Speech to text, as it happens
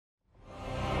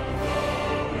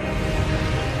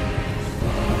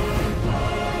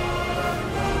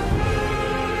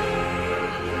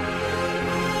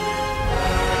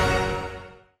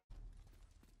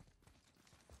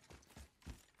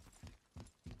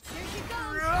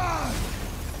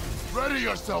Ready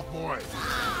yourself, boy!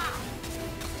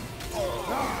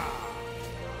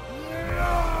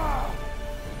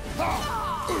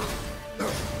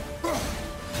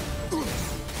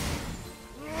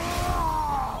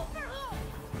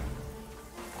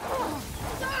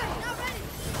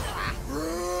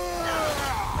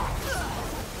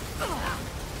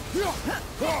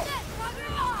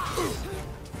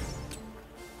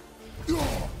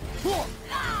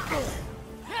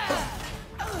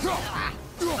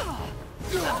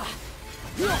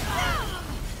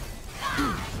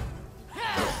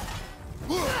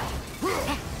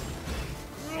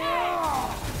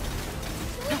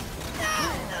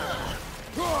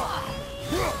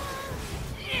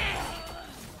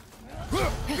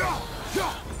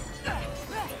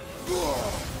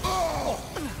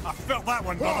 I felt that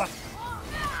one, brother.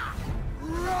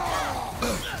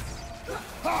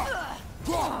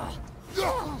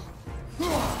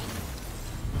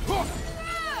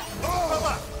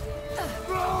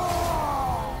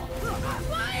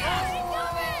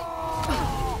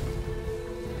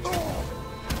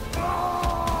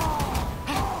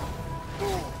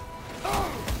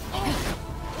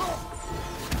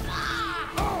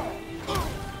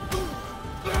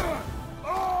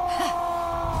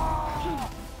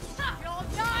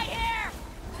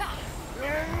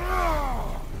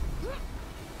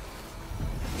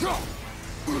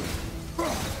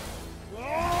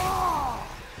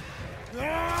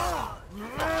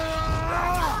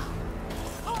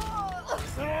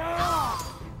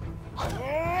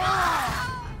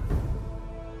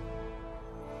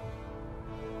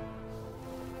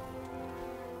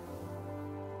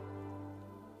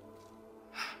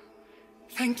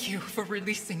 Thank you for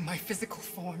releasing my physical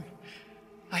form.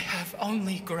 I have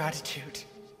only gratitude.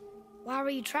 Why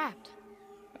were you trapped?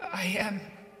 I am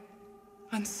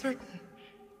uncertain.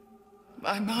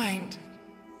 My mind,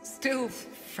 still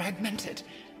fragmented.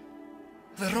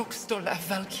 The Rokstol of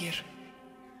Valkyrie.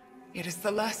 It is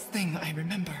the last thing I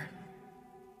remember.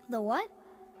 The what?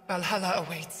 Valhalla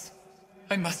awaits.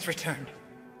 I must return.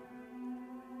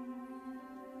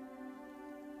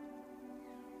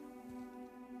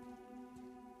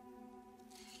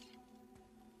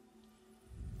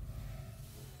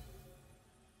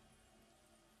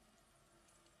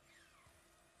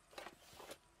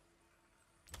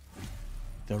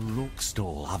 The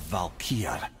Rokstol of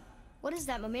Valkyrie. What is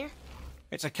that, Mimir?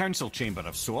 It's a council chamber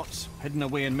of sorts, hidden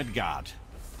away in Midgard.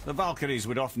 The Valkyries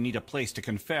would often need a place to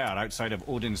confer outside of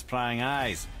Odin's prying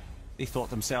eyes. They thought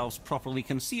themselves properly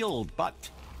concealed, but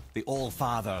the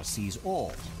All-Father sees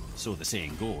all, so the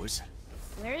saying goes.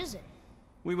 Where is it?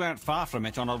 We weren't far from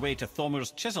it on our way to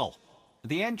Thormur's Chisel.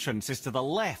 The entrance is to the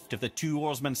left of the two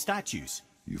oarsmen statues.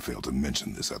 You failed to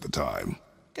mention this at the time.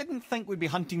 Didn't think we'd be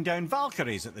hunting down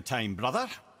Valkyries at the time, brother.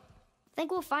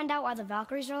 Think we'll find out why the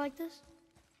Valkyries are like this?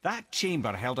 That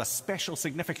chamber held a special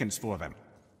significance for them.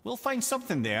 We'll find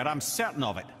something there, I'm certain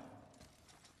of it.